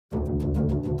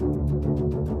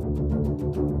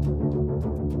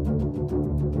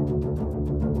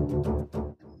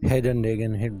Haiden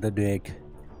Deegan hit the deck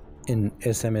in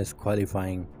SMS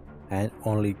qualifying and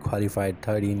only qualified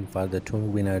 13 for the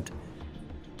 2-minute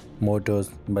motos,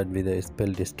 but with a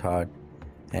spilled start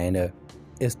and a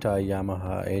star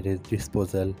Yamaha at his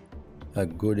disposal, a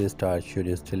good start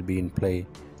should still be in play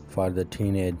for the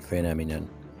teenage phenomenon.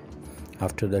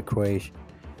 After the crash,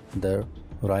 the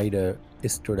rider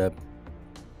stood up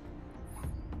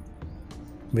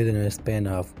within a span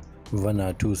of 1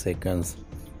 or 2 seconds,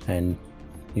 and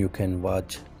you can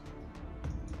watch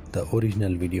the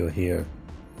original video here.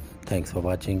 Thanks for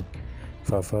watching.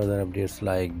 For further updates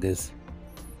like this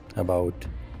about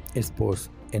sports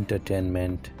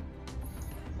entertainment,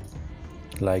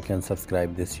 like and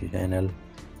subscribe this channel,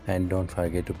 and don't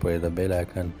forget to press the bell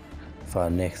icon for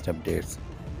next updates.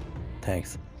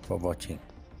 Thanks for watching.